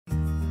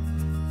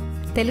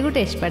Telugu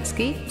taste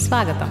బడ్స్కి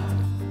స్వాగతం.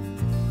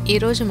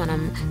 ఈరోజు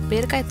మనం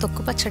బీరకాయ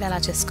తొక్కు పచ్చడి ఎలా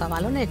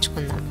చేసుకోవాలో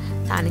నేర్చుకుందాం.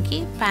 దానికి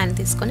ప్యాన్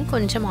తీసుకొని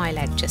కొంచెం ఆయిల్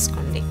యాడ్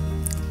చేసుకోండి.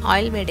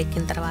 ఆయిల్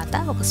వేడెక్కిన తర్వాత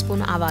 1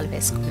 స్పూన్ ఆవాలు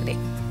వేసుకోండి,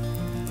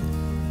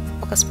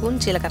 1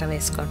 స్పూన్ జీలకర్ర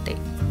వేసుకోండి,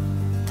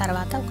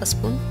 తర్వాత 1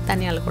 స్పూన్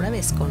ధనియాలు కూడా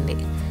వేసుకోండి.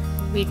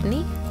 వీటిని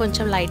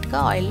కొంచెం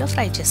లైట్గా ఆయిల్లో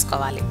ఫ్రై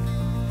చేసుకోవాలి.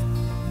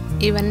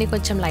 ఇవన్నీ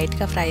కొంచెం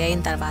లైట్గా ఫ్రై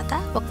అయిన తర్వాత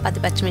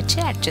 10 పచ్చిమిర్చి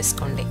యాడ్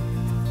చేసుకోండి.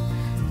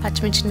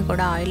 పచ్చిమిర్చిని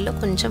కూడా ఆయిల్లో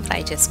కొంచెం ఫ్రై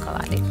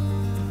చేసుకోవాలి.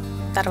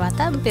 తర్వాత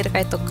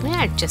బీరకాయ తొక్కుని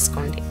యాడ్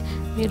చేసుకోండి.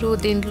 మీరు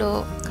దీంట్లో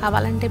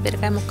కావాలంటే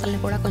బీరకాయ ముక్కల్ని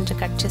కూడా కొంచెం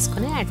కట్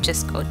చేసుకొని యాడ్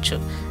చేసుకోవచ్చు,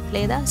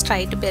 లేదా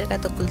స్ట్రైట్ బీరకాయ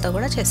తొక్కులతో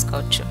కూడా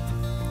చేసుకోవచ్చు.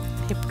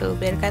 ఇప్పుడు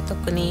బీరకాయ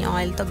తొక్కుని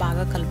ఆయిల్తో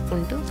బాగా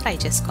కలుపుకుంటూ ఫ్రై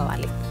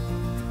చేసుకోవాలి.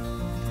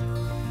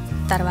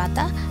 తర్వాత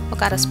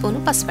 1/2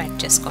 స్పూను పసుపు యాడ్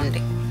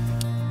చేసుకోండి.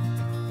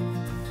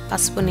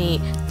 పసుపుని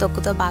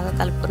తొక్కుతో బాగా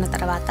కలుపుకున్న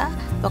తర్వాత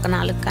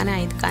 4 కానీ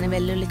 5 కానీ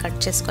వెల్లుల్లి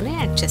కట్ చేసుకొని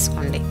యాడ్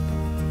చేసుకోండి.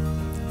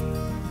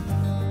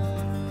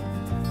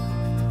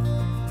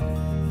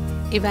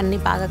 ఇవన్నీ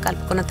బాగా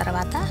కలుపుకున్న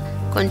తర్వాత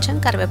కొంచెం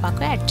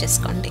కరివేపాకు యాడ్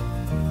చేసుకోండి.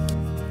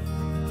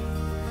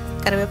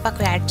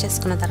 కరివేపాకు యాడ్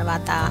చేసుకున్న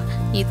తర్వాత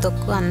ఈ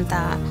తొక్కు అంతా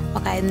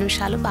ఒక 5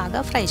 నిమిషాలు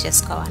బాగా ఫ్రై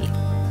చేసుకోవాలి.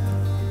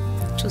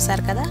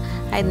 చూసారు కదా,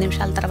 5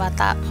 నిమిషాల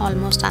తర్వాత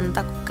ఆల్మోస్ట్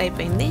అంతా కుక్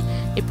అయిపోయింది.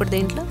 ఇప్పుడు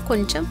దీంట్లో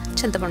కొంచెం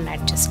చింతపండు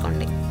యాడ్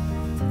చేసుకోండి.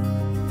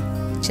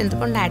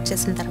 చింతపండు యాడ్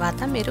చేసిన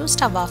తర్వాత మీరు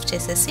స్టవ్ ఆఫ్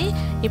చేసేసి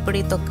ఇప్పుడు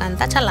ఈ తొక్కు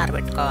అంతా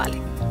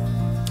చల్లారబెట్టుకోవాలి.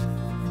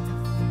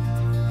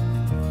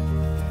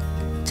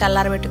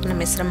 చల్లారబెట్టుకున్న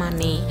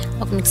మిశ్రమాన్ని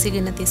ఒక మిక్సీ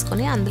గిన్నె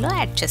తీసుకొని అందులో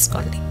యాడ్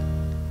చేసుకోండి.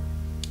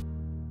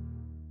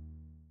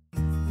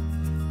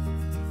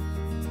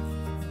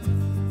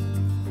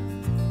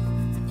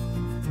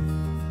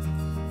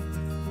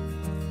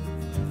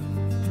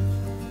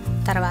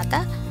 తర్వాత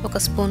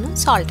 1 స్పూను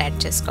సాల్ట్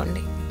యాడ్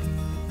చేసుకోండి.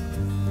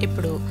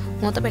 ఇప్పుడు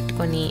మూత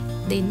పెట్టుకొని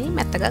దీన్ని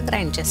మెత్తగా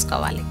గ్రైండ్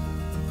చేసుకోవాలి.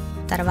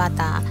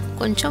 తర్వాత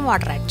కొంచెం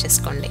వాటర్ యాడ్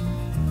చేసుకోండి.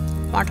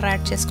 వాటర్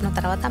యాడ్ చేసుకున్న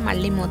తర్వాత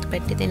మళ్ళీ మూత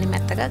పెట్టి దీన్ని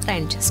మెత్తగా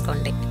గ్రైండ్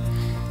చేసుకోండి.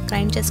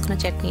 గ్రైండ్ చేసుకున్న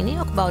చట్నీని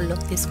ఒక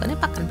బౌల్లోకి తీసుకొని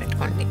పక్కన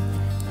పెట్టుకోండి.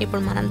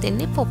 ఇప్పుడు మనం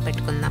దీన్ని పోపు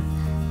పెట్టుకుందాం.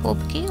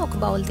 పోపుకి ఒక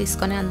బౌల్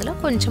తీసుకొని అందులో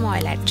కొంచెం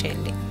ఆయిల్ యాడ్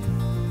చేయండి.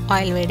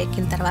 ఆయిల్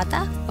వేడెక్కిన తర్వాత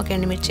 1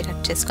 ఎండుమిర్చి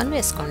కట్ చేసుకొని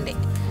వేసుకోండి.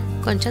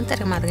 కొంచెం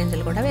తిరగమాత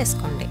గింజలు కూడా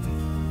వేసుకోండి.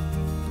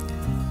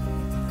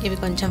 ఇవి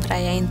కొంచెం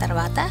ఫ్రై అయిన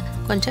తర్వాత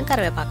కొంచెం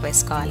కరివేపాకు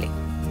వేసుకోవాలి.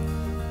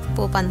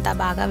 పోపు అంతా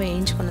బాగా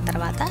వేయించుకున్న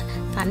తర్వాత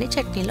దాన్ని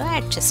చట్నీలో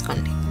యాడ్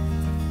చేసుకోండి.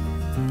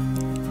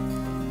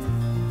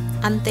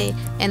 అంతే,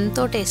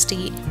 ఎంతో టేస్టీ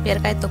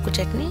బీరకాయ తొక్కు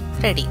చట్నీ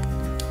రెడీ.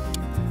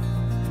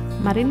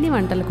 మరిన్ని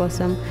వంటల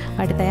కోసం,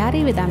 వాటి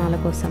తయారీ విధానాల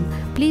కోసం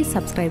please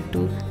subscribe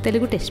to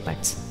Telugu taste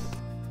buds.